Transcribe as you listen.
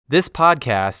This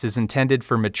podcast is intended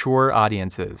for mature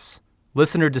audiences.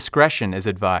 Listener discretion is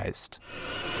advised.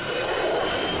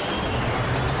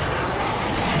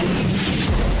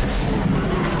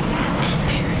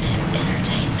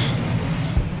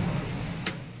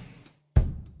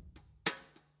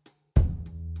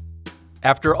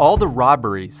 After all the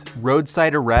robberies,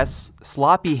 roadside arrests,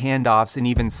 sloppy handoffs, and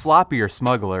even sloppier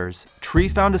smugglers, Tree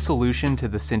found a solution to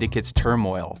the syndicate's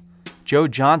turmoil. Joe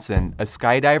Johnson, a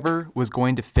skydiver, was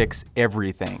going to fix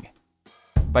everything.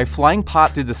 By flying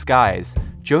pot through the skies,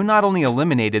 Joe not only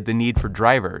eliminated the need for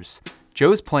drivers,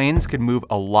 Joe's planes could move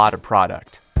a lot of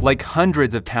product, like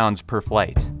hundreds of pounds per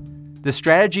flight. The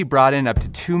strategy brought in up to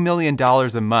 $2 million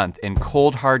a month in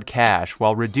cold hard cash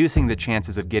while reducing the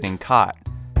chances of getting caught.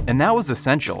 And that was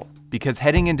essential, because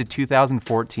heading into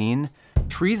 2014,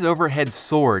 Tree's overhead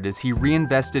soared as he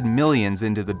reinvested millions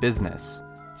into the business.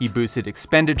 He boosted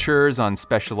expenditures on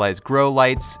specialized grow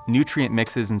lights, nutrient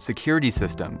mixes, and security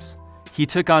systems. He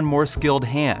took on more skilled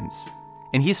hands.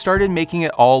 And he started making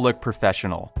it all look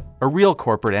professional, a real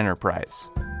corporate enterprise.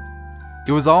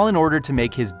 It was all in order to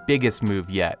make his biggest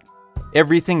move yet.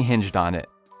 Everything hinged on it.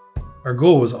 Our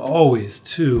goal was always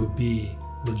to be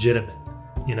legitimate,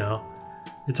 You're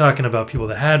talking about people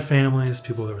that had families,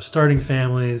 people that were starting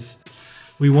families.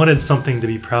 We wanted something to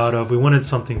be proud of. We wanted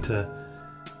something to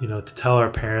tell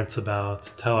our parents about,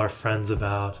 to tell our friends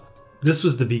about. This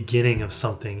was the beginning of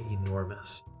something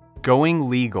enormous.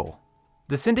 Going legal.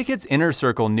 The syndicate's inner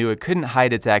circle knew it couldn't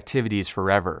hide its activities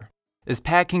forever. As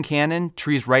Pat Kincannon,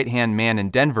 Tree's right-hand man in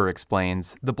Denver,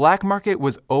 explains, the black market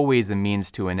was always a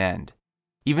means to an end.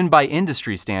 Even by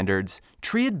industry standards,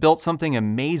 Tree had built something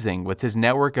amazing with his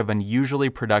network of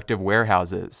unusually productive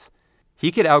warehouses.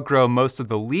 He could outgrow most of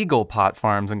the legal pot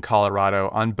farms in Colorado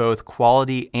on both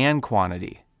quality and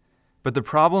quantity. But the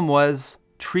problem was,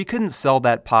 Tree couldn't sell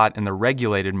that pot in the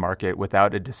regulated market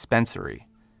without a dispensary.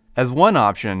 As one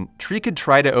option, Tree could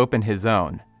try to open his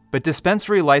own, but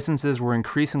dispensary licenses were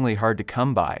increasingly hard to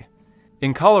come by.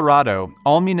 In Colorado,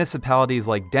 all municipalities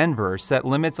like Denver set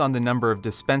limits on the number of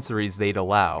dispensaries they'd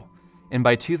allow, and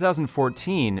by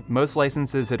 2014, most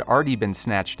licenses had already been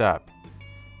snatched up.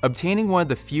 Obtaining one of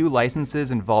the few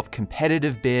licenses involved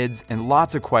competitive bids and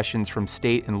lots of questions from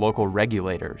state and local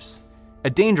regulators. A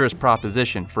dangerous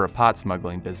proposition for a pot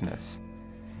smuggling business.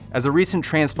 As a recent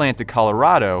transplant to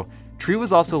Colorado, Tree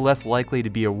was also less likely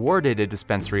to be awarded a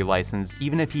dispensary license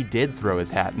even if he did throw his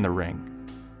hat in the ring.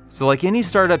 So like any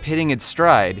startup hitting its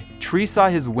stride, Tree saw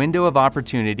his window of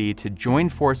opportunity to join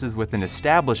forces with an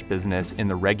established business in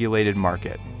the regulated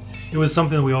market. It was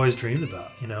something that we always dreamed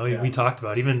about, We talked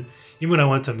about. Even when I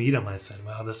went to meet him, I said,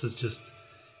 wow, this is just,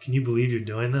 can you believe you're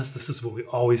doing this? This is what we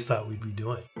always thought we'd be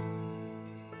doing.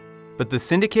 But the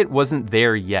syndicate wasn't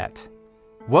there yet.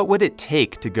 What would it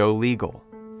take to go legal?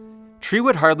 Tree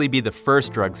would hardly be the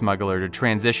first drug smuggler to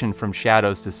transition from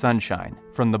shadows to sunshine,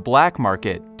 from the black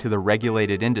market to the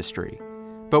regulated industry.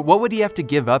 But what would he have to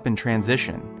give up in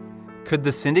transition? Could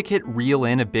the syndicate reel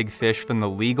in a big fish from the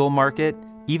legal market,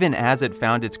 even as it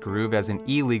found its groove as an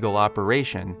illegal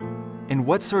operation? And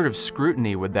what sort of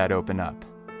scrutiny would that open up?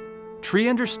 Tree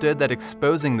understood that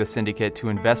exposing the syndicate to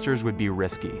investors would be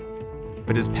risky.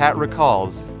 But as Pat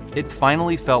recalls, it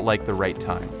finally felt like the right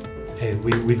time. Hey,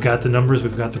 we've got the numbers,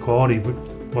 we've got the quality.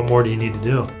 What more do you need to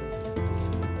do?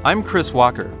 I'm Chris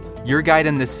Walker, your guide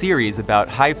in this series about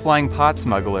high-flying pot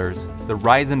smugglers, the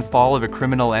rise and fall of a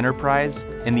criminal enterprise,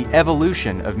 and the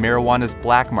evolution of marijuana's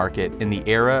black market in the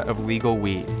era of legal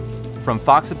weed. From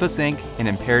Foxipus Inc. and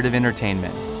Imperative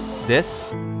Entertainment,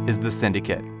 this is The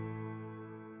Syndicate.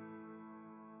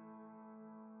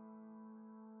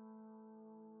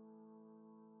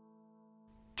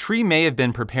 Tree may have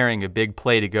been preparing a big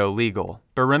play to go legal,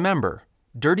 but remember,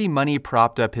 dirty money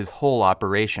propped up his whole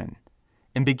operation.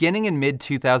 And beginning in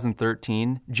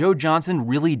mid-2013, Joe Johnson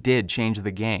really did change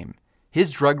the game. His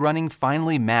drug running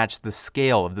finally matched the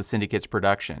scale of the syndicate's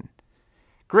production.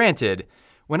 Granted,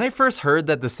 when I first heard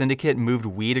that the syndicate moved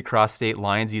weed across state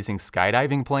lines using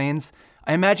skydiving planes,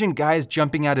 I imagined guys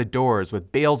jumping out of doors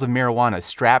with bales of marijuana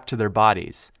strapped to their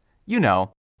bodies.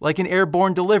 Like an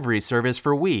airborne delivery service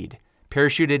for weed.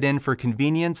 Parachuted in for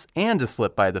convenience and to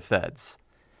slip by the feds.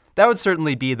 That would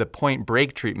certainly be the Point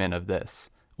Break treatment of this,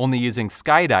 only using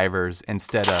skydivers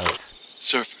instead of...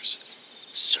 Surfers.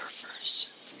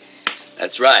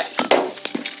 That's right.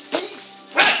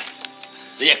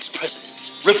 The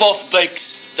ex-presidents rip off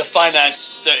bikes to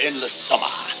finance their endless summer.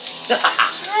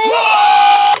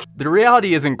 The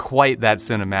reality isn't quite that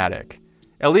cinematic.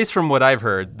 At least from what I've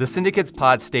heard, the syndicate's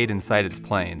pod stayed inside its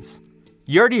planes.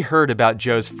 You already heard about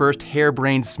Joe's first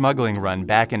harebrained smuggling run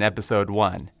back in episode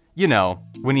 1. You know,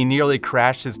 when he nearly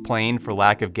crashed his plane for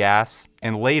lack of gas,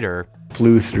 and later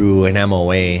flew through an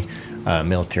MOA,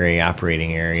 military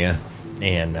operating area,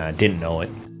 and didn't know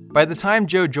it. By the time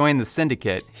Joe joined the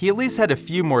syndicate, he at least had a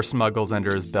few more smuggles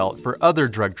under his belt for other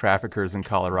drug traffickers in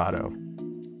Colorado.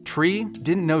 Tree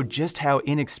didn't know just how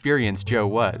inexperienced Joe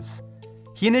was.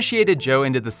 He initiated Joe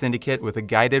into the syndicate with a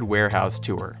guided warehouse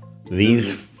tour.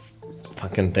 These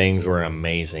fucking things were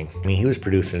amazing. I mean, he was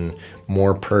producing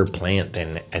more per plant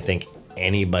than I think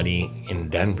anybody in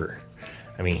Denver.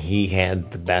 I mean, he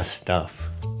had the best stuff.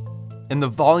 And the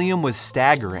volume was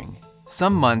staggering.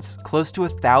 Some months, close to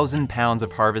 1,000 pounds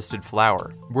of harvested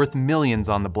flour, worth millions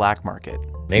on the black market.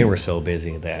 They were so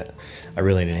busy that I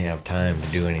really didn't have time to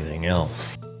do anything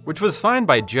else. Which was fine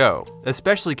by Joe,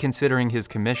 especially considering his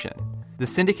commission. The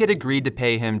syndicate agreed to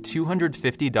pay him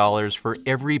 $250 for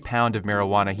every pound of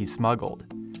marijuana he smuggled.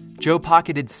 Joe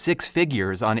pocketed 6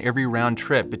 figures on every round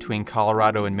trip between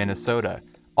Colorado and Minnesota,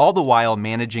 all the while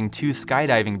managing 2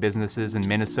 skydiving businesses in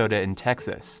Minnesota and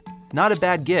Texas. Not a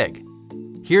bad gig.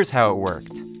 Here's how it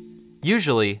worked.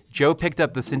 Usually, Joe picked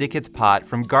up the syndicate's pot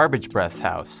from Garbage Breath's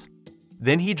house.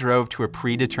 Then he drove to a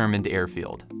predetermined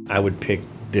airfield. I would pick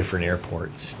different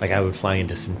airports. Like I would fly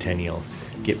into Centennial,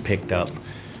 get picked up,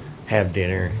 have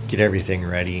dinner, get everything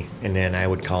ready, and then I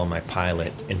would call my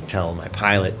pilot and tell my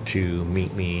pilot to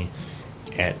meet me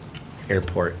at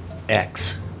airport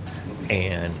X,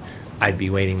 and I'd be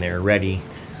waiting there ready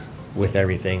with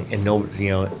everything, and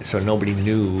so nobody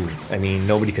knew. I mean,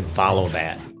 nobody could follow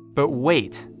that. But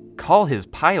wait, call his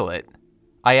pilot?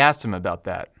 I asked him about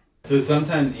that. So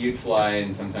sometimes you'd fly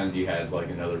and sometimes you had like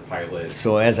another pilot.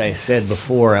 So as I said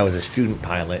before, I was a student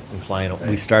pilot and flying.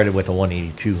 We started with a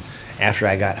 182. After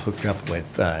I got hooked up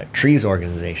with Tree's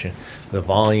organization, the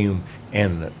volume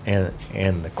and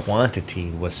the quantity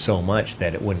was so much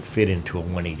that it wouldn't fit into a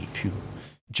 182.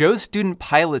 Joe's student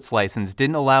pilot's license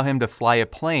didn't allow him to fly a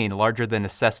plane larger than a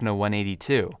Cessna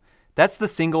 182. That's the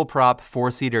single-prop,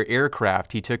 4-seater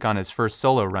aircraft he took on his first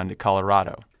solo run to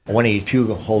Colorado. A 182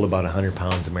 will hold about 100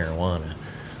 pounds of marijuana,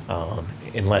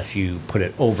 unless you put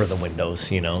it over the windows,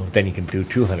 then you can do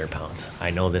 200 pounds. I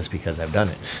know this because I've done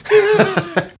it.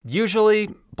 Usually,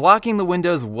 blocking the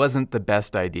windows wasn't the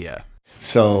best idea.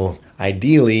 So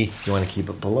ideally, you want to keep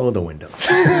it below the windows.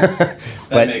 That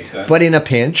makes sense. But in a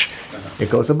pinch, it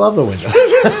goes above the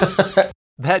windows.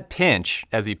 That pinch,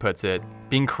 as he puts it,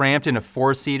 being cramped in a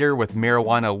 4-seater with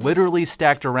marijuana literally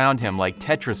stacked around him like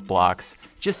Tetris blocks,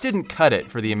 just didn't cut it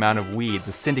for the amount of weed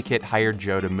the syndicate hired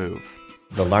Joe to move.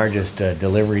 The largest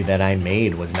delivery that I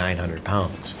made was 900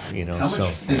 pounds. How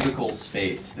much physical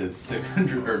space does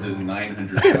 600 or does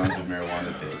 900 pounds of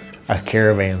marijuana take? A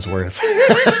caravan's worth.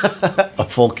 A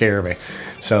full caravan.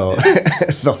 So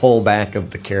the whole back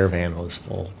of the caravan was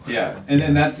full. Yeah,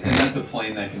 and that's a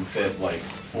plane that can fit like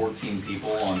 14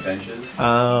 people on benches.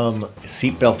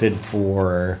 Seat belted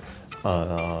for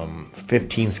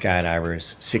 15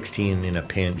 skydivers, 16 in a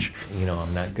pinch.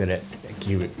 I'm not good at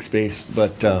cubic space,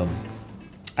 but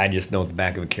I just know the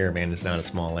back of a caravan is not a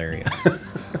small area.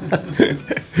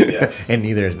 Yeah. And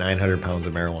neither is 900 pounds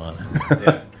of marijuana.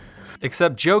 Yeah.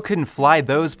 Except Joe couldn't fly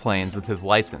those planes with his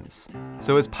license.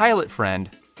 So his pilot friend,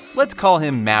 let's call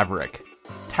him Maverick,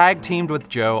 tag-teamed with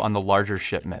Joe on the larger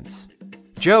shipments.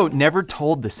 Joe never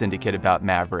told the syndicate about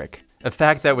Maverick, a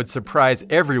fact that would surprise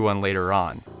everyone later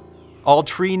on. All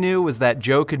Tree knew was that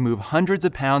Joe could move hundreds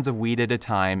of pounds of weed at a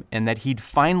time and that he'd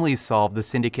finally solved the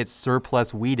syndicate's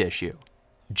surplus weed issue.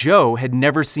 Joe had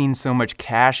never seen so much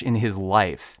cash in his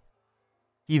life.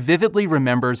 He vividly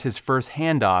remembers his first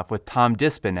handoff with Tom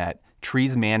Dispinet,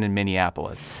 Tree's man in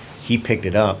Minneapolis. He picked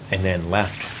it up and then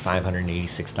left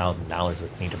 $586,000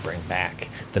 with me to bring back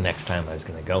the next time I was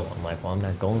going to go. I'm like, well, I'm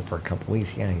not going for a couple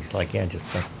weeks. Yeah, he's like, yeah, just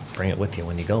bring it with you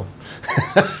when you go.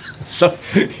 So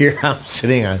here I'm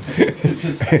sitting on.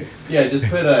 just put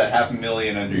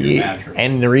 $500,000 under your mattress.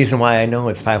 And the reason why I know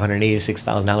it's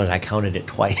 $586,000, I counted it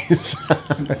twice,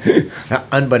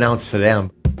 unbeknownst to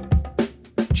them.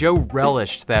 Joe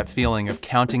relished that feeling of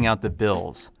counting out the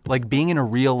bills, like being in a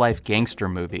real-life gangster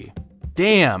movie.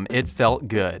 Damn, it felt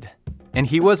good. And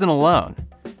he wasn't alone.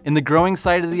 In the growing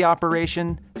side of the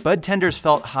operation, bud tenders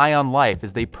felt high on life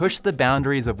as they pushed the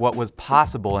boundaries of what was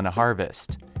possible in a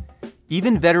harvest.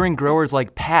 Even veteran growers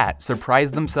like Pat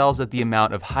surprised themselves at the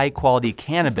amount of high-quality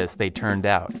cannabis they turned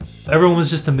out. Everyone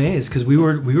was just amazed because we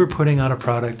were putting out a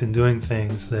product and doing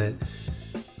things that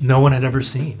no one had ever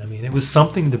seen. I mean, it was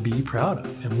something to be proud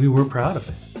of, and we were proud of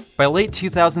it. By late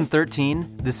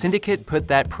 2013, the syndicate put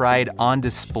that pride on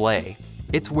display.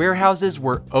 Its warehouses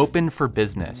were open for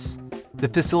business. The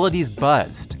facilities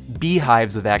buzzed,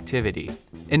 beehives of activity.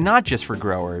 And not just for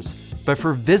growers. but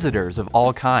for visitors of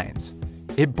all kinds.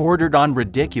 It bordered on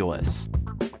ridiculous.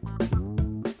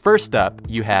 First up,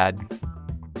 you had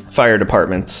fire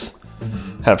departments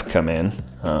have come in.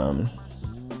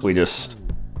 We just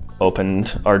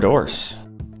opened our doors.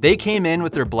 They came in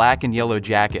with their black and yellow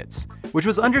jackets, which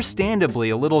was understandably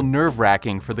a little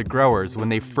nerve-wracking for the growers when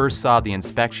they first saw the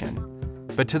inspection.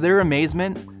 But to their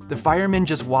amazement, the firemen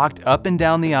just walked up and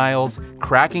down the aisles,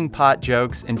 cracking pot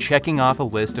jokes and checking off a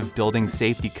list of building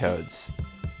safety codes.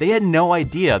 They had no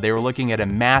idea they were looking at a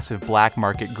massive black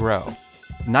market grow.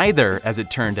 Neither, as it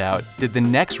turned out, did the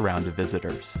next round of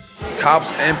visitors.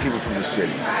 Cops and people from the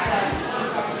city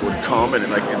would come and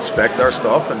inspect our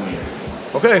stuff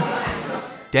and, okay.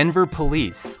 Denver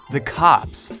police, the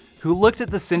cops, who looked at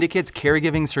the syndicate's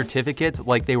caregiving certificates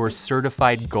like they were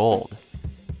certified gold.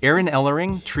 Aaron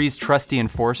Ellering, Tree's trusty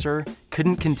enforcer,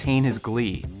 couldn't contain his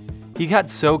glee. He got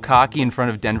so cocky in front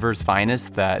of Denver's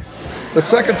finest that the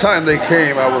second time they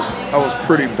came, I was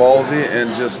pretty ballsy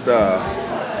and just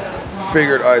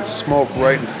figured I'd smoke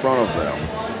right in front of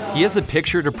them. He has a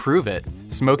picture to prove it,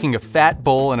 smoking a fat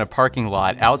bowl in a parking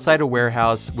lot outside a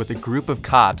warehouse with a group of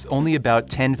cops only about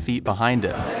 10 feet behind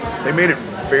him. They made it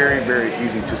very, very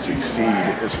easy to succeed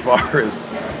as far as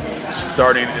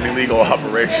starting an illegal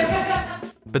operation.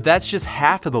 But that's just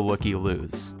half of the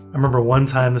looky-loos. I remember one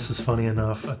time, this is funny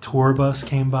enough, a tour bus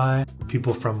came by.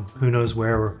 People from who knows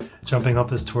where were jumping off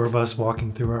this tour bus,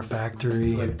 walking through our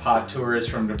factory. Like pot tourists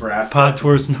from Nebraska. Pot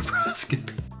tours from Nebraska.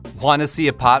 Want to see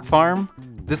a pot farm?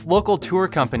 This local tour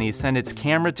company sent its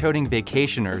camera-toting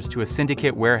vacationers to a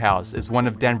syndicate warehouse as one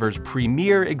of Denver's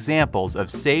premier examples of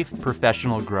safe,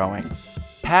 professional growing.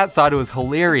 Pat thought it was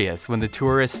hilarious when the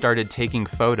tourists started taking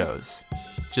photos.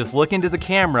 Just look into the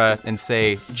camera and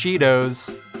say,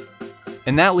 Cheetos.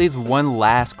 And that leaves one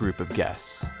last group of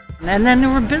guests. And then there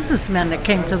were businessmen that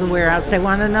came to the warehouse. They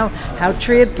wanted to know how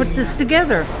Tree had put this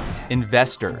together.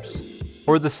 Investors.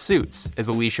 Or the suits, as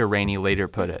Alicia Rainey later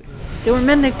put it. There were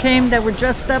men that came that were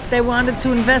dressed up. They wanted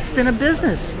to invest in a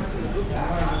business.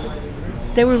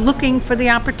 They were looking for the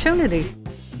opportunity.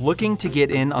 Looking to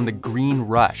get in on the green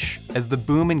rush, as the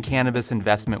boom in cannabis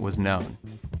investment was known.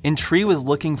 And Tree was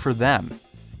looking for them.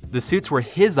 The suits were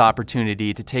his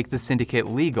opportunity to take the syndicate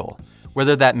legal,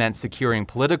 whether that meant securing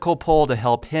political pull to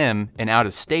help him, an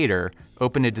out-of-stater,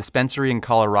 open a dispensary in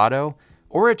Colorado,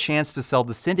 or a chance to sell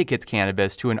the syndicate's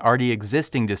cannabis to an already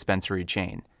existing dispensary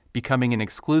chain, becoming an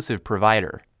exclusive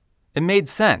provider. It made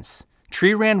sense.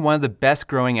 Tree ran one of the best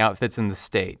growing outfits in the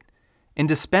state, and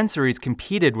dispensaries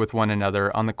competed with one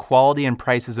another on the quality and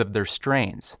prices of their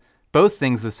strains, both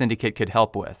things the syndicate could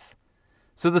help with.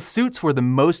 So the suits were the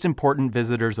most important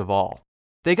visitors of all.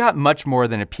 They got much more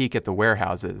than a peek at the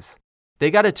warehouses.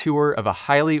 They got a tour of a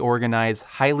highly organized,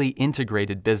 highly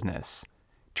integrated business.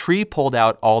 Tree pulled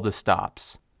out all the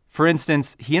stops. For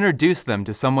instance, he introduced them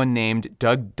to someone named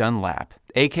Doug Dunlap,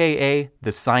 aka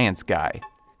the Science Guy.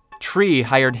 Tree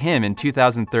hired him in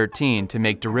 2013 to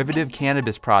make derivative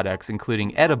cannabis products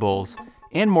including edibles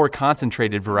and more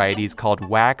concentrated varieties called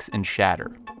wax and shatter.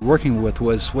 Working with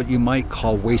was what you might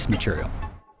call waste material.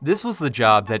 This was the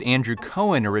job that Andrew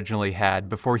Cohen originally had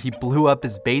before he blew up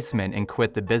his basement and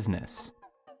quit the business.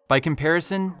 By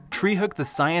comparison, Tree hooked the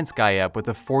Science Guy up with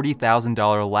a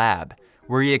 $40,000 lab,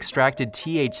 where he extracted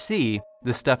THC,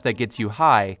 the stuff that gets you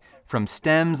high, from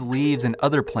stems, leaves, and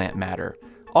other plant matter,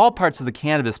 all parts of the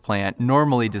cannabis plant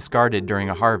normally discarded during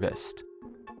a harvest.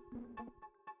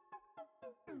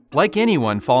 Like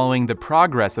anyone following the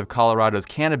progress of Colorado's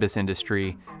cannabis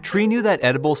industry, Tree knew that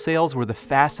edible sales were the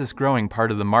fastest growing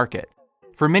part of the market.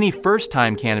 For many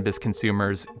first-time cannabis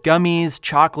consumers, gummies,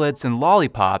 chocolates, and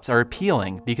lollipops are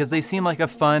appealing because they seem like a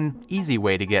fun, easy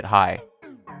way to get high.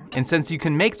 And since you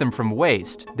can make them from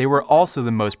waste, they were also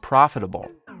the most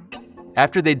profitable.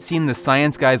 After they'd seen the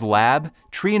Science Guy's lab,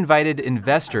 Tree invited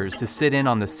investors to sit in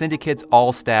on the syndicate's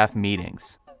all-staff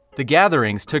meetings. The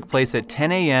gatherings took place at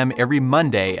 10 a.m. every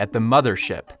Monday at the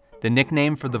Mothership, the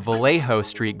nickname for the Vallejo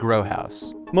Street grow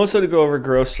house. Mostly to go over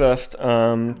grow stuff,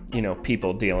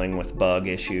 people dealing with bug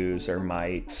issues or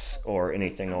mites or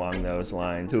anything along those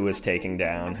lines. Who was taking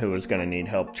down, who was going to need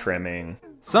help trimming.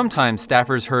 Sometimes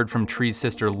staffers heard from Tree's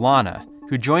sister Lana,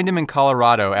 who joined him in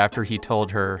Colorado after he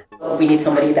told her, "We need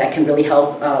somebody that can really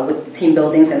help with team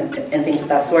buildings and things of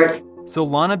that sort." So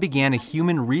Lana began a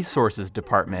human resources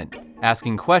department,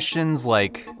 asking questions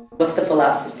like, what's the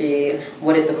philosophy?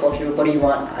 What is the culture? What do you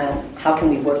want? And how can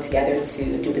we work together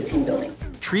to do the team building?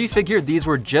 Tree figured these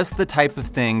were just the type of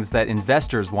things that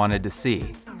investors wanted to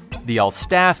see. The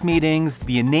all-staff meetings,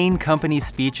 the inane company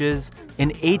speeches,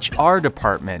 an HR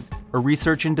department, a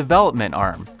research and development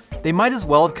arm. They might as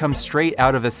well have come straight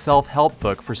out of a self-help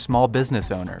book for small business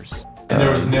owners. And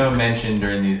there was no mention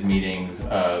during these meetings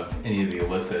of any of the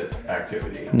illicit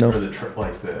activity? Nope. Or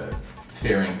the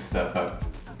faring stuff up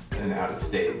and out of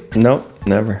state? Nope,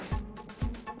 never.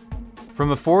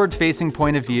 From a forward-facing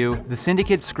point of view, the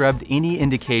syndicate scrubbed any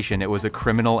indication it was a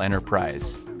criminal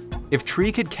enterprise. If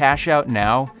Tree could cash out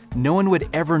now, no one would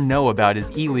ever know about his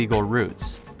illegal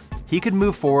roots. He could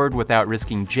move forward without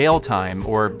risking jail time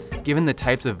or, given the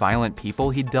types of violent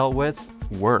people he dealt with,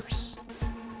 worse.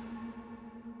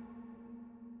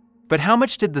 But how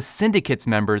much did the syndicate's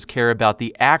members care about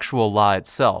the actual law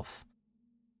itself?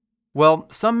 Well,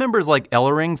 some members like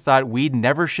Ellering thought weed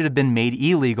never should have been made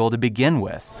illegal to begin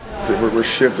with. We're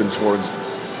shifting towards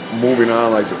moving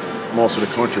on like most of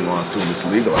the country wants to, and just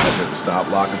legalize it and stop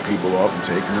locking people up and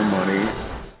taking their money.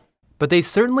 But they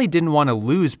certainly didn't want to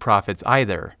lose profits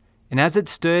either. And as it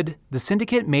stood, the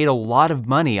syndicate made a lot of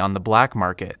money on the black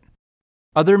market.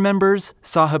 Other members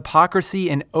saw hypocrisy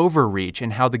and overreach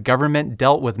in how the government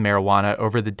dealt with marijuana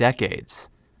over the decades.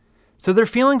 So their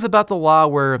feelings about the law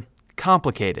were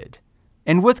complicated,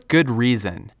 and with good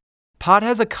reason. Pot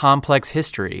has a complex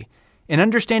history, and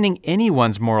understanding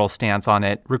anyone's moral stance on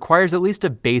it requires at least a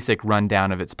basic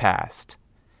rundown of its past.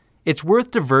 It's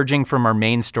worth diverging from our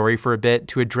main story for a bit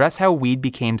to address how weed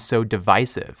became so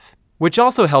divisive, which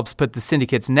also helps put the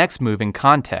syndicate's next move in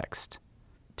context.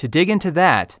 To dig into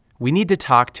that, we need to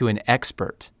talk to an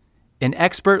expert. An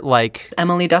expert like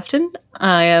Emily Dufton.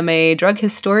 I am a drug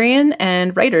historian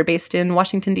and writer based in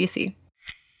Washington, D.C.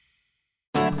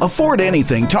 Afford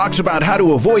Anything talks about how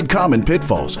to avoid common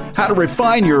pitfalls, how to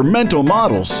refine your mental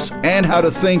models, and how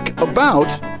to think about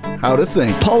how to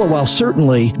think. Paula, while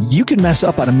certainly you can mess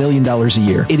up on $1 million a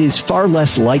year, it is far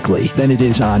less likely than it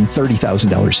is on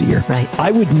 $30,000 a year. Right.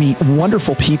 I would meet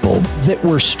wonderful people that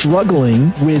were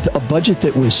struggling with a budget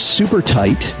that was super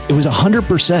tight. It was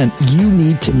 100%. You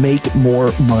need to make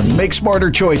more money. Make smarter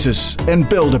choices and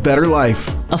build a better life.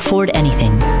 Afford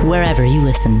Anything, wherever you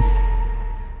listen.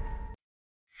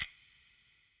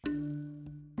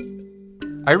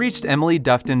 I reached Emily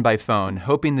Dufton by phone,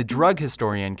 hoping the drug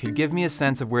historian could give me a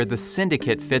sense of where the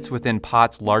syndicate fits within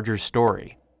Pot's larger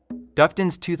story.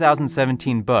 Dufton's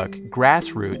 2017 book,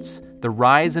 Grassroots: The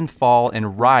Rise and Fall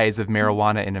and Rise of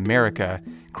Marijuana in America,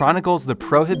 chronicles the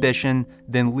prohibition,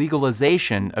 then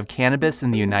legalization of cannabis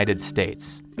in the United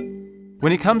States.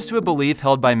 When it comes to a belief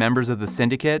held by members of the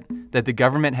syndicate that the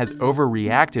government has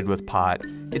overreacted with pot,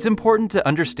 it's important to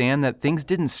understand that things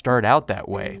didn't start out that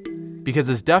way.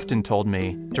 Because as Dufton told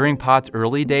me, during pot's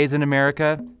early days in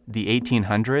America, the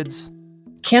 1800s,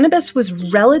 cannabis was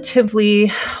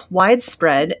relatively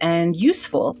widespread and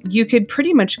useful. You could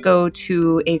pretty much go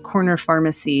to a corner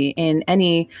pharmacy in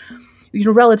any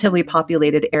relatively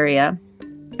populated area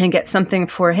and get something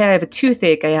for, hey, I have a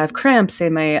toothache, I have cramps,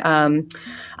 I'm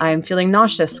feeling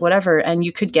nauseous, whatever. And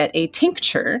you could get a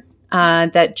tincture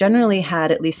that generally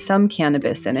had at least some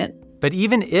cannabis in it. But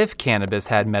even if cannabis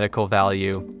had medical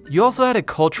value, you also had a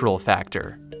cultural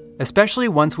factor, especially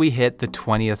once we hit the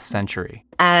 20th century.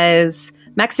 As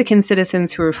Mexican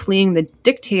citizens who were fleeing the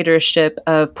dictatorship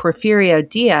of Porfirio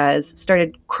Diaz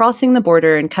started crossing the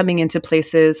border and coming into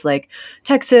places like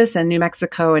Texas and New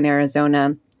Mexico and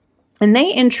Arizona, and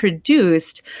they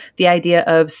introduced the idea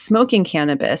of smoking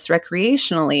cannabis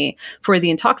recreationally for the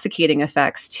intoxicating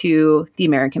effects to the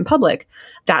American public.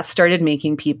 That started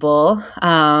making people,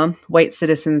 white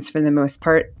citizens for the most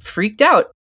part, freaked out.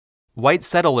 White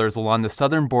settlers along the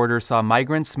southern border saw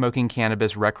migrants smoking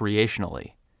cannabis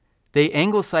recreationally. They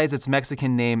anglicized its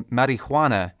Mexican name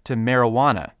marijuana to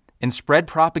marijuana and spread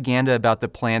propaganda about the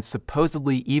plant's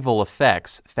supposedly evil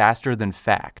effects faster than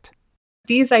fact.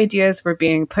 These ideas were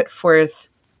being put forth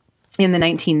in the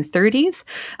 1930s.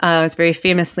 It was very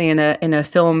famously in a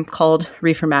film called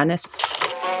Reefer Madness.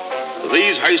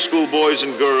 These high school boys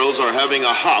and girls are having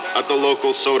a hop at the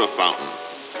local soda fountain.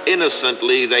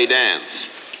 Innocently they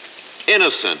dance,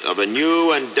 innocent of a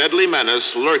new and deadly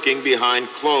menace lurking behind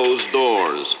closed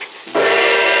doors.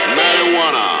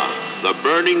 Marijuana, the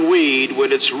burning weed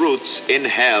with its roots in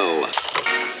hell.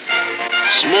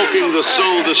 Smoking the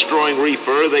soul-destroying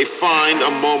reefer, they find a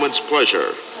moment's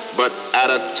pleasure, but at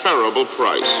a terrible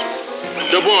price.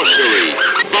 Debauchery,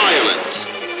 violence,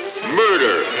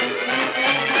 murder,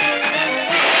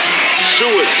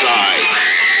 suicide.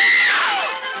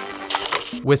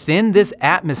 Within this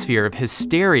atmosphere of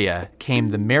hysteria came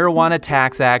the Marijuana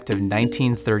Tax Act of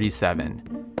 1937,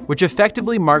 which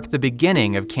effectively marked the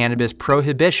beginning of cannabis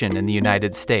prohibition in the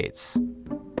United States.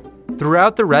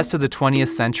 Throughout the rest of the 20th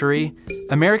century,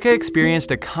 America experienced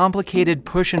a complicated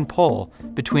push and pull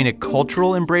between a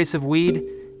cultural embrace of weed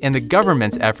and the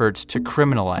government's efforts to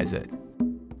criminalize it.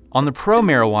 On the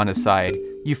pro-marijuana side,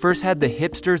 you first had the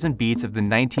hipsters and beats of the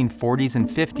 1940s and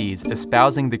 50s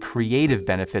espousing the creative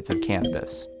benefits of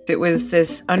cannabis. It was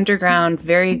this underground,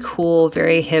 very cool,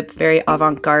 very hip, very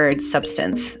avant-garde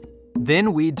substance.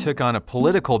 Then weed took on a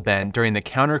political bent during the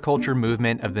counterculture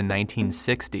movement of the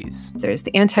 1960s. There's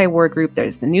the anti-war group,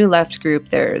 there's the New Left group,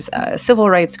 there's civil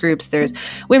rights groups, there's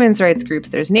women's rights groups,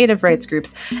 there's native rights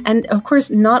groups. And of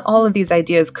course, not all of these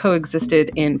ideas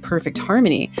coexisted in perfect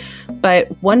harmony.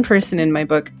 But one person in my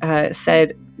book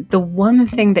said the one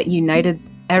thing that united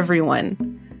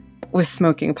everyone was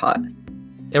smoking pot.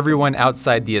 Everyone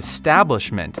outside the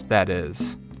establishment, that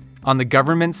is. On the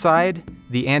government side,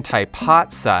 the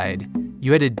anti-pot side,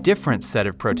 you had a different set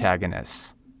of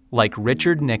protagonists, like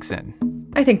Richard Nixon.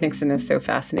 I think Nixon is so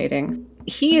fascinating.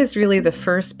 He is really the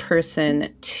first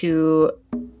person to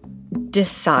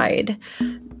decide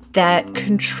that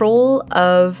control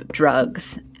of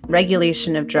drugs,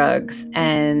 regulation of drugs,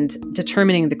 and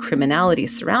determining the criminality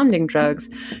surrounding drugs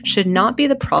should not be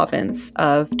the province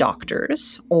of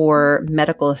doctors or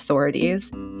medical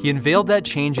authorities. He unveiled that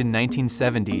change in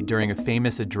 1970 during a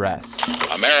famous address.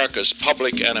 America's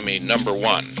public enemy number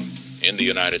one in the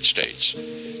United States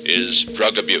is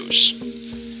drug abuse.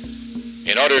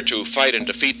 In order to fight and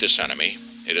defeat this enemy,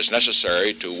 it is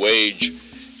necessary to wage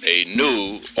a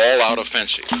new all-out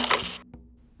offensive.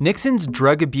 Nixon's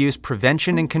Drug Abuse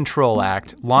Prevention and Control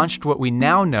Act launched what we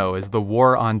now know as the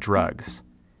War on Drugs.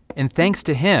 And thanks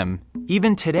to him,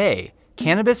 even today,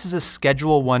 cannabis is a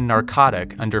Schedule I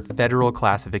narcotic under federal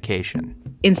classification.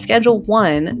 In Schedule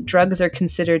I, drugs are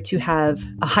considered to have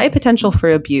a high potential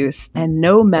for abuse and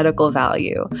no medical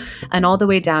value, and all the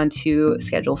way down to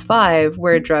Schedule V,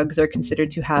 where drugs are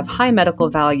considered to have high medical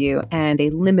value and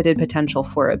a limited potential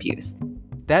for abuse.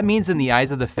 That means in the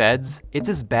eyes of the feds, it's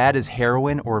as bad as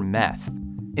heroin or meth.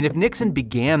 And if Nixon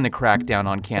began the crackdown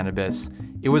on cannabis,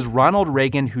 it was Ronald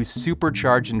Reagan who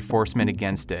supercharged enforcement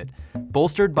against it,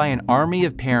 bolstered by an army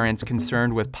of parents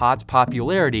concerned with pot's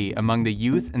popularity among the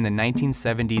youth in the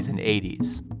 1970s and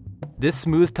 80s. This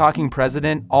smooth-talking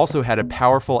president also had a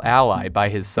powerful ally by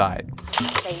his side.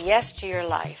 Say yes to your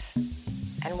life.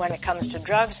 And when it comes to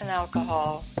drugs and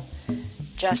alcohol,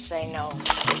 just say no.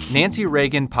 Nancy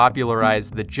Reagan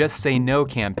popularized the Just Say No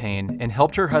campaign and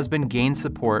helped her husband gain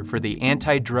support for the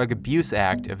Anti-Drug Abuse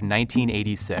Act of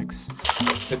 1986.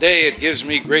 Today, it gives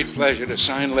me great pleasure to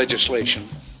sign legislation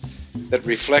that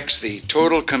reflects the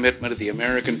total commitment of the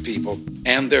American people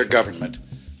and their government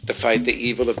to fight the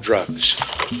evil of drugs.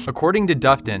 According to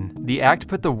Dufton, the act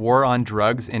put the war on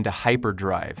drugs into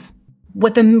hyperdrive.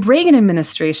 What the Reagan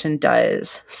administration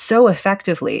does so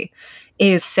effectively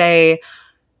is say,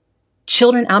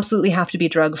 children absolutely have to be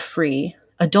drug-free.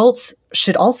 Adults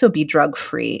should also be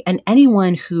drug-free. And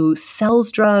anyone who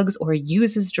sells drugs or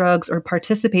uses drugs or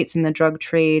participates in the drug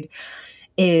trade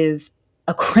is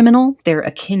a criminal. They're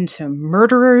akin to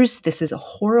murderers. This is a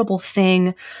horrible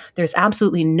thing. There's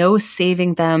absolutely no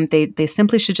saving them. They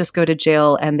simply should just go to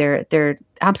jail, and they're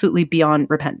absolutely beyond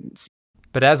repentance.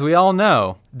 But as we all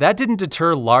know, that didn't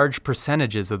deter large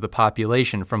percentages of the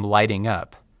population from lighting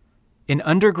up. An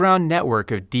underground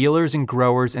network of dealers and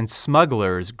growers and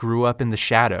smugglers grew up in the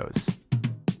shadows.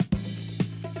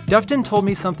 Dufton told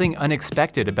me something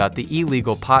unexpected about the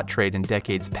illegal pot trade in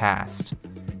decades past.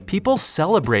 People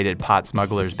celebrated pot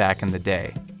smugglers back in the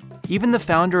day. Even the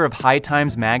founder of High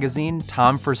Times magazine,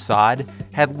 Tom Forcade,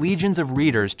 had legions of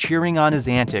readers cheering on his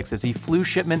antics as he flew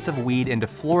shipments of weed into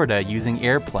Florida using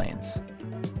airplanes.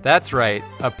 That's right,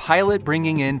 a pilot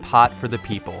bringing in pot for the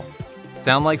people.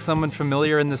 Sound like someone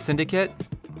familiar in the syndicate?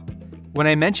 When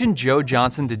I mentioned Joe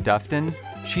Johnson to Dufton,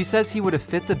 she says he would have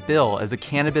fit the bill as a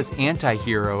cannabis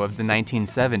anti-hero of the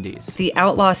 1970s. The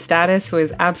outlaw status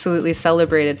was absolutely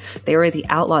celebrated. They were the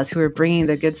outlaws who were bringing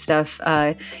the good stuff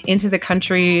into the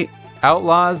country.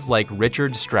 Outlaws like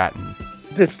Richard Stratton.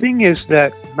 The thing is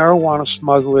that marijuana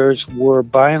smugglers were,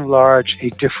 by and large, a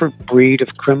different breed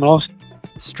of criminals.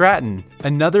 Stratton,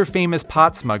 another famous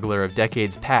pot smuggler of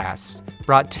decades past,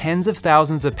 brought tens of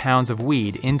thousands of pounds of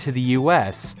weed into the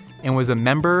U.S. and was a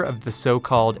member of the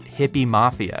so-called hippie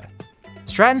mafia.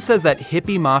 Stratton says that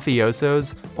hippie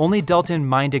mafiosos only dealt in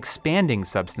mind-expanding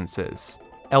substances,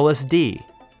 LSD,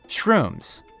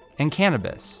 shrooms, and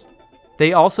cannabis.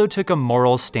 They also took a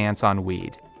moral stance on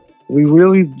weed. We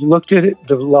really looked at it,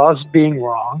 the laws being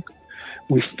wrong.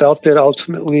 We felt that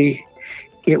ultimately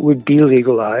it would be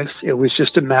legalized. It was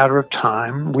just a matter of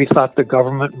time. We thought the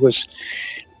government was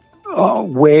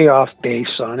way off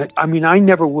base on it. I mean, I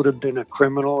never would have been a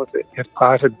criminal if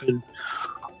pot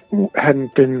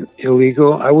hadn't been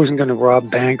illegal. I wasn't going to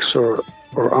rob banks or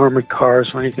armored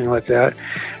cars or anything like that,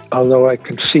 although I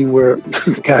can see where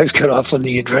guys got off on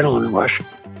the adrenaline rush.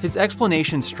 His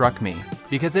explanation struck me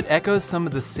because it echoes some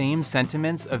of the same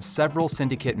sentiments of several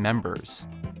syndicate members.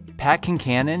 Pat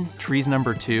Kincannon, Trees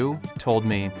Number 2, told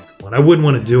me, I wouldn't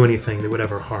want to do anything that would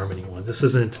ever harm anyone. This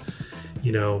isn't,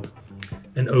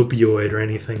 an opioid or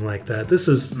anything like that. This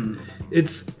is,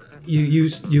 it's,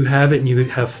 you have it and you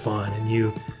have fun and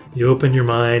you open your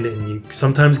mind and you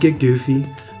sometimes get goofy,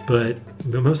 but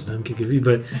most of them get goofy,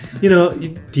 but,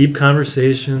 deep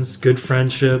conversations, good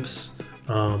friendships,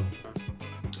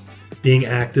 being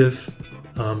active,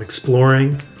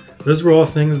 exploring. Those were all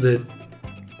things that,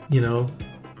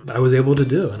 I was able to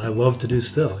do and I love to do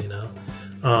still,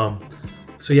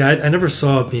 So yeah, I never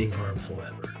saw it being harmful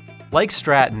ever. Like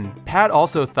Stratton, Pat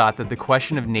also thought that the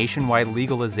question of nationwide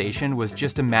legalization was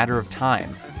just a matter of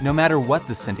time, no matter what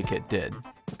the syndicate did.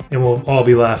 And we'll all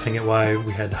be laughing at why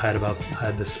we had to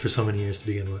hide this for so many years to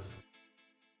begin with.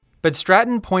 But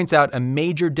Stratton points out a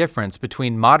major difference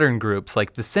between modern groups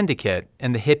like the Syndicate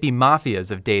and the hippie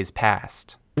mafias of days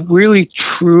past. Really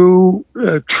true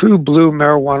blue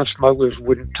marijuana smugglers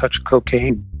wouldn't touch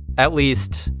cocaine. At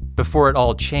least before it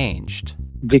all changed.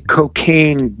 The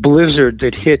cocaine blizzard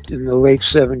that hit in the late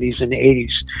 70s and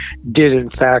 80s did, in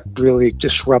fact, really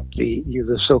disrupt the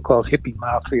so-called hippie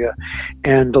mafia.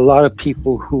 And a lot of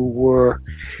people who were,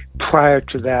 prior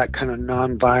to that, kind of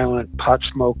nonviolent pot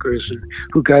smokers and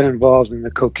who got involved in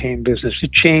the cocaine business,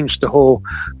 it changed the whole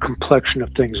complexion of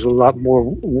things. There were a lot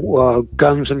more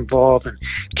guns involved and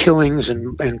killings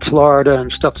in Florida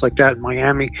and stuff like that in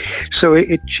Miami. So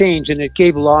it changed, and it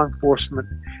gave law enforcement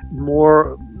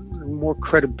more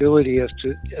credibility as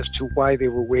to why they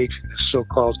were waging this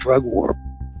so-called drug war.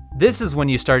 This is when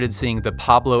you started seeing the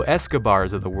Pablo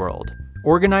Escobars of the world,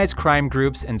 organized crime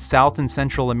groups in South and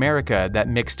Central America that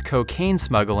mixed cocaine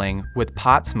smuggling with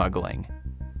pot smuggling.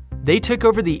 They took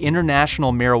over the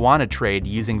international marijuana trade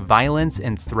using violence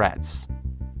and threats.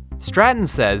 Stratton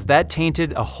says that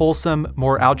tainted a wholesome,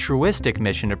 more altruistic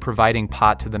mission of providing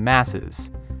pot to the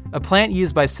masses, a plant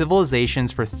used by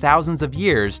civilizations for thousands of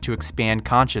years to expand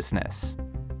consciousness.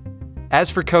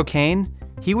 As for cocaine,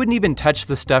 he wouldn't even touch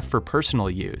the stuff for personal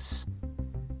use.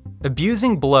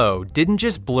 Abusing Blow didn't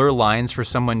just blur lines for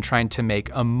someone trying to make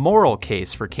a moral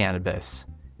case for cannabis,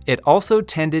 it also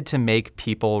tended to make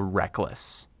people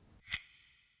reckless.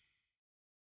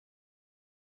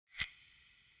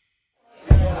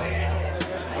 This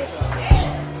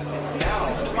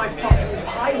is my fucking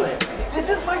pilot! This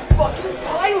is my fucking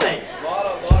pilot!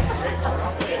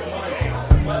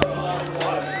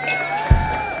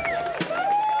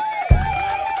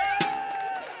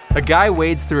 A guy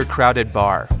wades through a crowded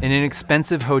bar in an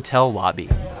expensive hotel lobby.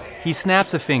 He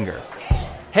snaps a finger.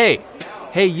 Hey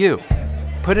you,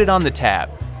 put it on the tab.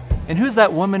 And who's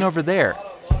that woman over there?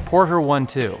 Pour her one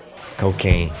too.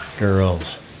 Cocaine,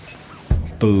 girls,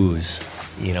 booze,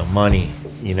 money.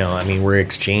 We're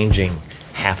exchanging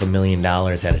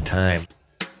 $500,000 at a time.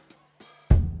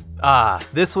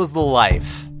 This was the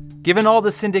life. Given all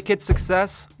the syndicate's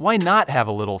success, why not have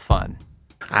a little fun?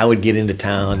 I would get into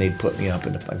town, they'd put me up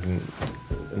in the fucking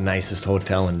nicest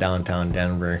hotel in downtown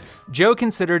Denver. Joe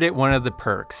considered it one of the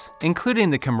perks,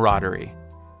 including the camaraderie.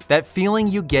 That feeling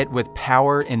you get with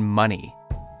power and money.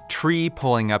 Tree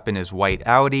pulling up in his white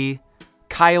Audi,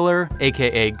 Kyler,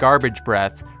 aka Garbage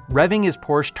Breath, revving his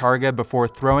Porsche Targa before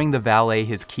throwing the valet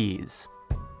his keys.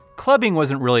 Clubbing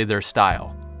wasn't really their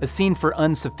style, a scene for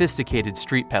unsophisticated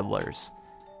street peddlers.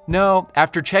 No,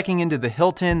 after checking into the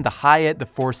Hilton, the Hyatt, the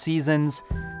Four Seasons,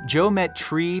 Joe met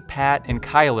Tree, Pat, and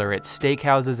Kyler at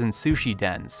steakhouses and sushi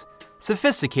dens,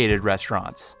 sophisticated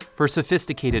restaurants for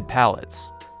sophisticated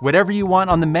palates. Whatever you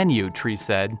want on the menu, Tree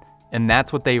said, and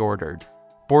that's what they ordered.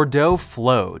 Bordeaux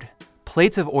flowed.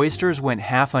 Plates of oysters went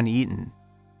half uneaten.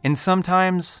 And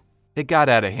sometimes, it got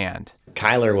out of hand.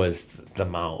 Kyler was the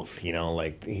mouth, he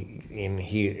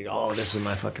this is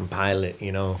my fucking pilot,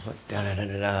 and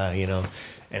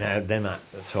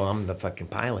so I'm the fucking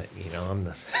pilot, I'm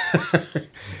the,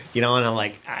 and I'm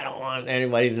like, I don't want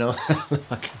anybody to know I'm the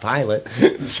fucking pilot.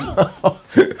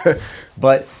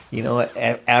 But,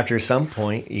 after some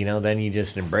point, then you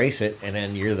just embrace it, and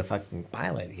then you're the fucking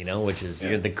pilot, which is,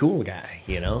 you're the cool guy,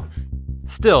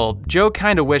 Still, Joe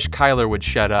kinda wished Kyler would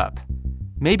shut up.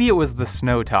 Maybe it was the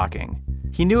snow talking.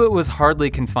 He knew it was hardly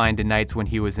confined to nights when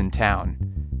he was in town.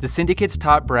 The syndicate's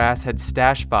top brass had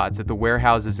stash spots at the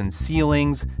warehouses and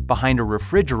ceilings, behind a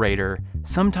refrigerator,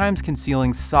 sometimes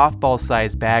concealing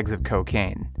softball-sized bags of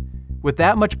cocaine. With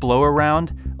that much blow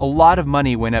around, a lot of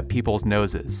money went up people's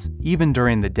noses, even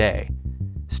during the day.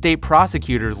 State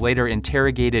prosecutors later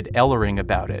interrogated Ellering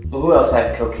about it. Well, who else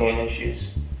had cocaine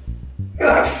issues?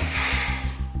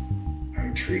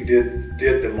 Tree did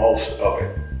the most of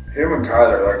it. Him and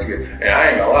Kyler like to get, and I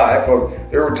ain't gonna lie,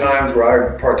 there were times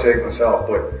where I partake myself,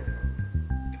 but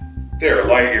they're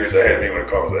light years ahead of me when it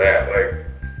comes to that.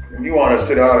 Like, when you want to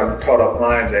sit out and cut up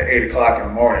lines at 8 o'clock in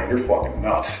the morning, you're fucking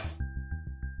nuts.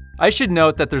 I should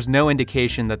note that there's no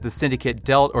indication that the syndicate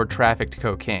dealt or trafficked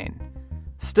cocaine.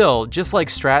 Still, just like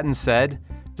Stratton said,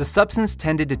 the substance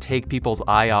tended to take people's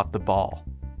eye off the ball.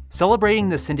 Celebrating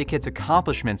the syndicate's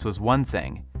accomplishments was one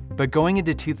thing, but going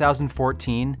into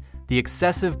 2014, the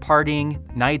excessive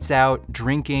partying, nights out,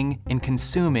 drinking, and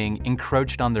consuming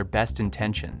encroached on their best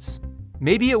intentions.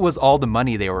 Maybe it was all the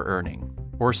money they were earning,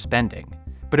 or spending,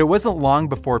 but it wasn't long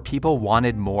before people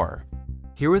wanted more.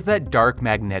 Here was that dark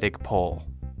magnetic pole,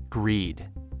 greed.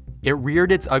 It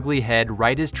reared its ugly head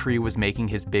right as Tree was making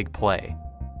his big play.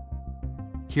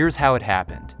 Here's how it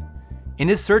happened. In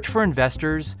his search for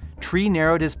investors, Tree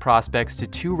narrowed his prospects to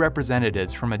 2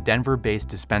 representatives from a Denver-based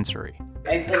dispensary.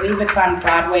 I believe it's on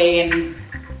Broadway and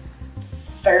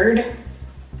 3rd.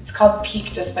 It's called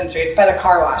Peak Dispensary. It's by the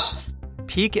car wash.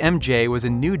 Peak MJ was a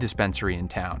new dispensary in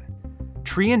town.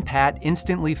 Tree and Pat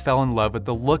instantly fell in love with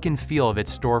the look and feel of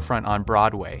its storefront on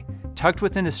Broadway, tucked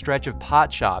within a stretch of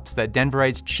pot shops that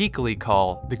Denverites cheekily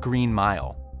call the Green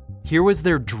Mile. Here was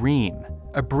their dream,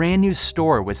 a brand new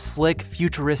store with slick,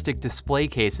 futuristic display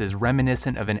cases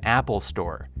reminiscent of an Apple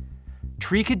store.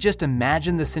 Tree could just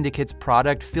imagine the syndicate's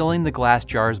product filling the glass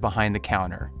jars behind the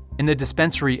counter. And the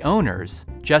dispensary owners,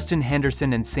 Justin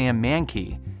Henderson and Sam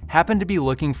Mankey, happened to be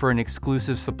looking for an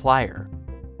exclusive supplier.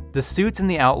 The Suits and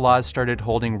the Outlaws started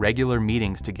holding regular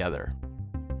meetings together.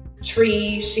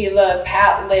 Tree, Sheila,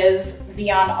 Pat, Liz,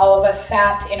 Vion, all of us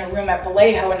sat in a room at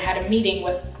Vallejo and had a meeting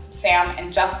with Sam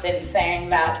and Justin saying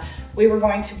that we were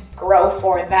going to grow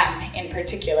for them in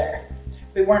particular.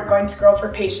 We weren't going to grow for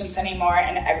patients anymore,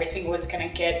 and everything was going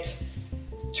to get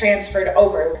transferred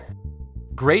over.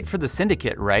 Great for the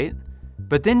syndicate, right?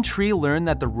 But then Tree learned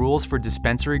that the rules for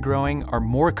dispensary growing are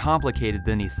more complicated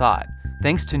than he thought,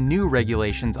 thanks to new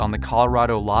regulations on the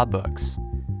Colorado law books.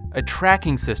 A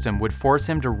tracking system would force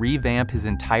him to revamp his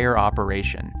entire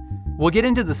operation. We'll get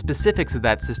into the specifics of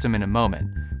that system in a moment,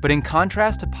 but in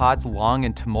contrast to Pot's long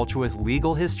and tumultuous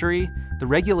legal history, the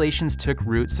regulations took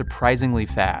root surprisingly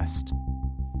fast.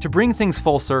 To bring things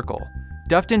full circle,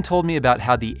 Dufton told me about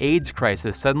how the AIDS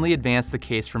crisis suddenly advanced the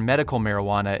case for medical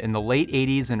marijuana in the late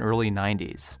 80s and early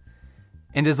 90s.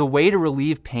 And as a way to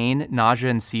relieve pain,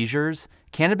 nausea, and seizures,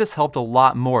 cannabis helped a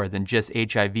lot more than just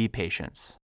HIV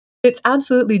patients. It's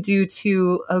absolutely due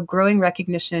to a growing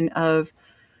recognition of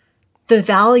the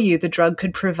value the drug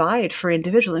could provide for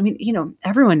individuals. I mean,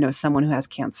 everyone knows someone who has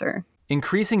cancer.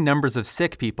 Increasing numbers of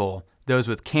sick people, those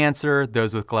with cancer,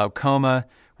 those with glaucoma,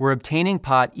 were obtaining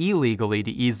pot illegally to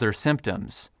ease their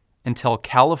symptoms, until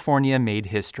California made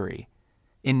history.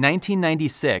 In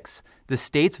 1996, the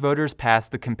state's voters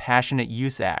passed the Compassionate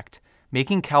Use Act,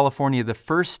 making California the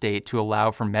first state to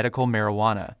allow for medical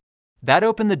marijuana. That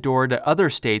opened the door to other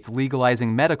states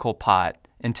legalizing medical pot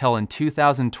until in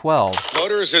 2012.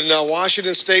 Voters in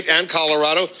Washington State and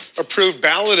Colorado approved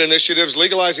ballot initiatives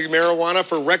legalizing marijuana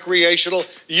for recreational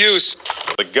use.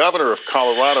 The governor of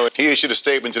Colorado, he issued a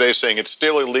statement today saying it's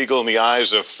still illegal in the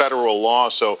eyes of federal law,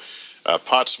 so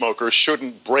pot smokers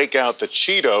shouldn't break out the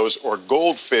Cheetos or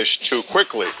Goldfish too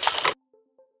quickly.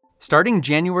 Starting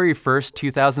January 1st,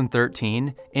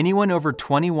 2013, anyone over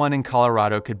 21 in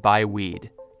Colorado could buy weed.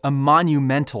 A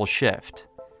monumental shift.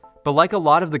 But like a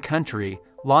lot of the country,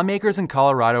 lawmakers in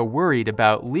Colorado worried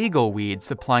about legal weed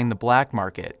supplying the black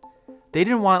market. They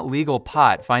didn't want legal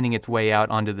pot finding its way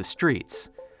out onto the streets.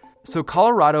 So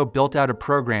Colorado built out a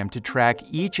program to track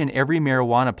each and every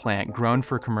marijuana plant grown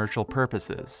for commercial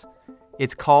purposes.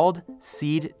 It's called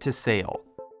Seed to Sale.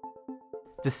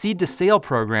 The Seed to Sale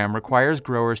program requires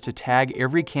growers to tag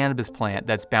every cannabis plant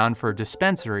that's bound for a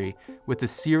dispensary with a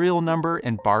serial number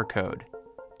and barcode.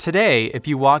 Today, if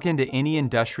you walk into any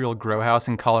industrial grow house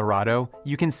in Colorado,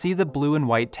 you can see the blue and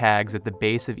white tags at the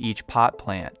base of each pot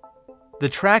plant. The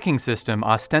tracking system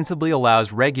ostensibly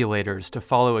allows regulators to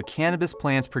follow a cannabis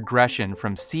plant's progression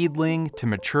from seedling to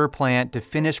mature plant to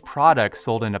finished product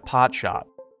sold in a pot shop.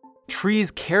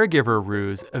 Tree's caregiver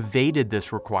ruse evaded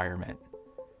this requirement.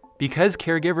 Because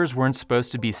caregivers weren't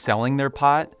supposed to be selling their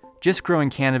pot, just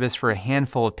growing cannabis for a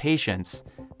handful of patients,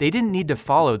 they didn't need to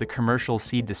follow the commercial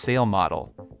seed-to-sale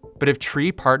model. But if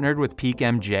Tree partnered with Peak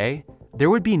MJ, there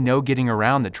would be no getting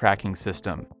around the tracking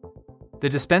system. The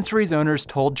dispensary's owners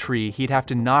told Tree he'd have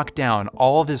to knock down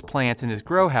all of his plants in his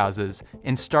grow houses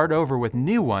and start over with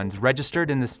new ones registered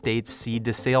in the state's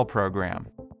seed-to-sale program.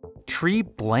 Tree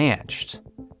blanched.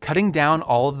 Cutting down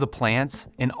all of the plants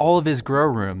in all of his grow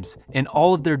rooms in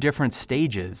all of their different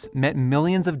stages meant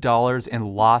millions of dollars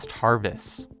in lost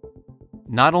harvests.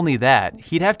 Not only that,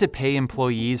 he'd have to pay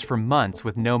employees for months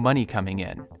with no money coming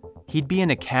in. He'd be in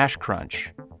a cash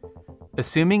crunch.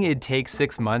 Assuming it'd take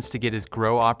 6 months to get his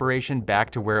grow operation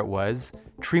back to where it was,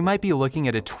 Tree might be looking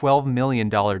at a $12 million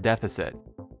deficit.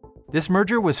 This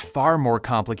merger was far more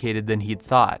complicated than he'd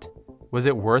thought. Was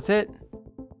it worth it?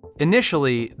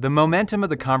 Initially, the momentum of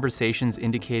the conversations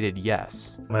indicated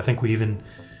yes. I think we even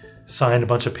signed a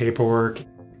bunch of paperwork.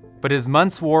 But as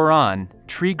months wore on,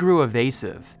 Tree grew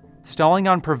evasive, stalling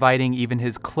on providing even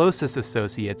his closest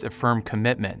associates a firm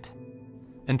commitment.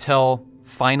 Until,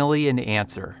 finally, an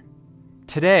answer.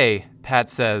 Today, Pat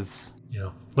says,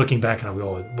 looking back on it, we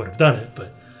all would have done it,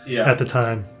 but at the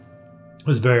time, it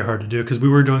was very hard to do because we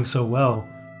were doing so well.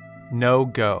 No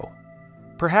go.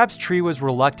 Perhaps Tree was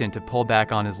reluctant to pull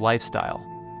back on his lifestyle.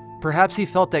 Perhaps he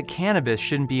felt that cannabis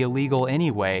shouldn't be illegal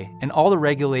anyway, and all the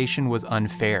regulation was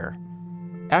unfair.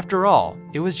 After all,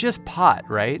 it was just pot,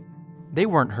 right? They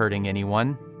weren't hurting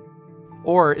anyone.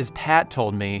 Or, as Pat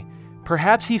told me,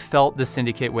 perhaps he felt the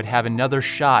syndicate would have another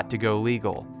shot to go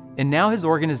legal, and now his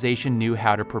organization knew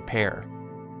how to prepare.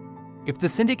 If the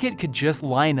syndicate could just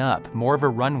line up more of a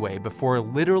runway before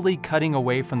literally cutting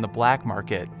away from the black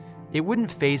market, it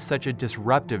wouldn't face such a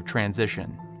disruptive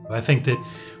transition. I think that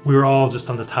we were all just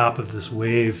on the top of this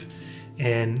wave,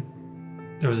 and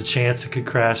there was a chance it could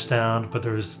crash down, but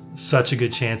there was such a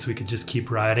good chance we could just keep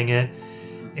riding it.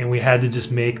 And we had to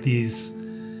just make these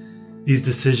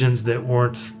decisions that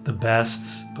weren't the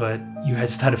best, but you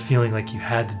just had a feeling like you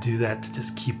had to do that to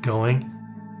just keep going.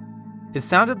 It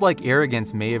sounded like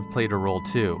arrogance may have played a role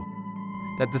too.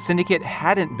 That the syndicate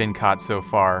hadn't been caught so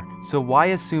far, so why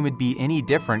assume it'd be any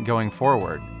different going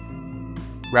forward?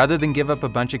 Rather than give up a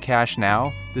bunch of cash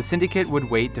now, the syndicate would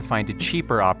wait to find a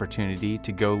cheaper opportunity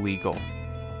to go legal.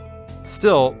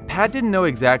 Still, Pat didn't know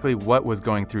exactly what was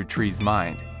going through Tree's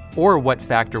mind, or what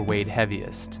factor weighed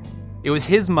heaviest. It was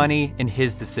his money and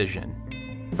his decision.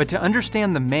 But to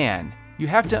understand the man, you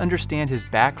have to understand his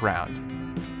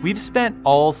background. We've spent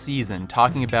all season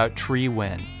talking about Tree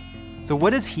Nguyen. So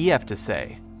what does he have to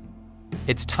say?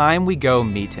 It's time we go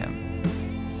meet him.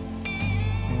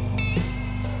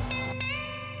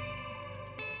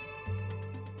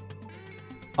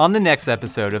 On the next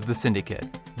episode of The Syndicate,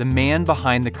 the man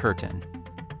behind the curtain.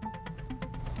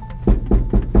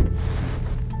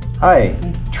 Hi,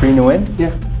 Tree Nguyen?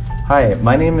 Yeah. Hi,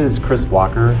 my name is Chris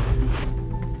Walker.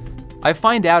 I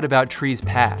find out about Tree's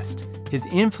past, his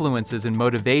influences and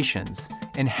motivations,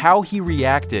 and how he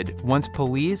reacted once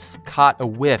police caught a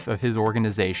whiff of his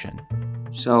organization.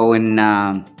 So in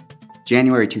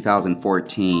January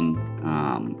 2014,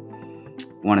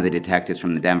 one of the detectives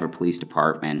from the Denver Police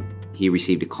Department, he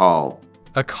received a call.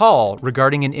 A call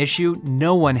regarding an issue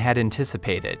no one had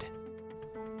anticipated.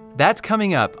 That's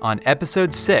coming up on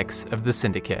episode 6 of The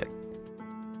Syndicate.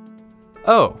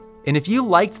 Oh, and if you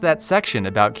liked that section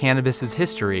about cannabis's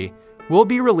history, we'll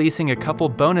be releasing a couple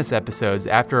bonus episodes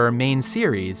after our main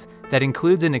series that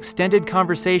includes an extended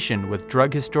conversation with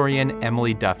drug historian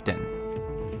Emily Dufton.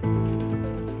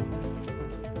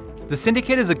 The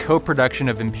Syndicate is a co-production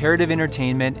of Imperative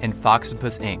Entertainment and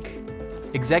Foxtopus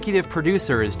Inc. Executive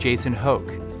producer is Jason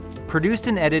Hoke. Produced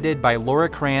and edited by Laura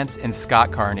Krantz and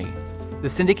Scott Carney. The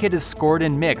Syndicate is scored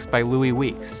and mixed by Louis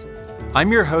Weeks.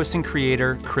 I'm your host and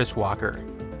creator, Chris Walker.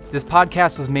 This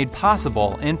podcast was made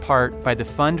possible in part by the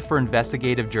Fund for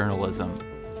Investigative Journalism.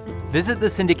 Visit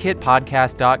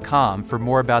thesyndicatepodcast.com for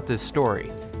more about this story,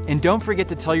 and don't forget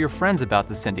to tell your friends about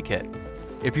The Syndicate.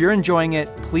 If you're enjoying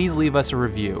it, please leave us a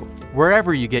review,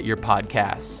 wherever you get your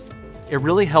podcasts. It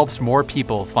really helps more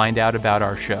people find out about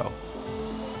our show.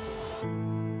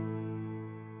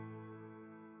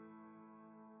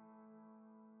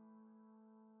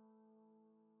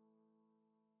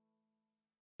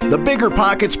 The Bigger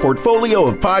Pockets portfolio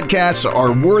of podcasts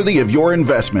are worthy of your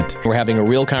investment. We're having a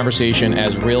real conversation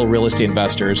as real estate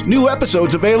investors. New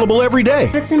episodes available every day.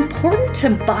 It's important to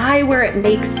buy where it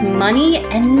makes money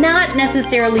and not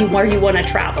necessarily where you want to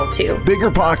travel to. Bigger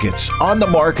Pockets, On the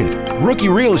Market, Rookie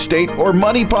Real Estate, or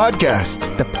Money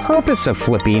Podcast. The purpose of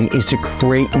flipping is to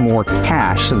create more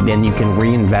cash so then you can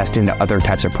reinvest into other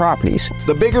types of properties.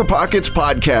 The Bigger Pockets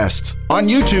Podcast, on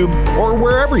YouTube or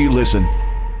wherever you listen.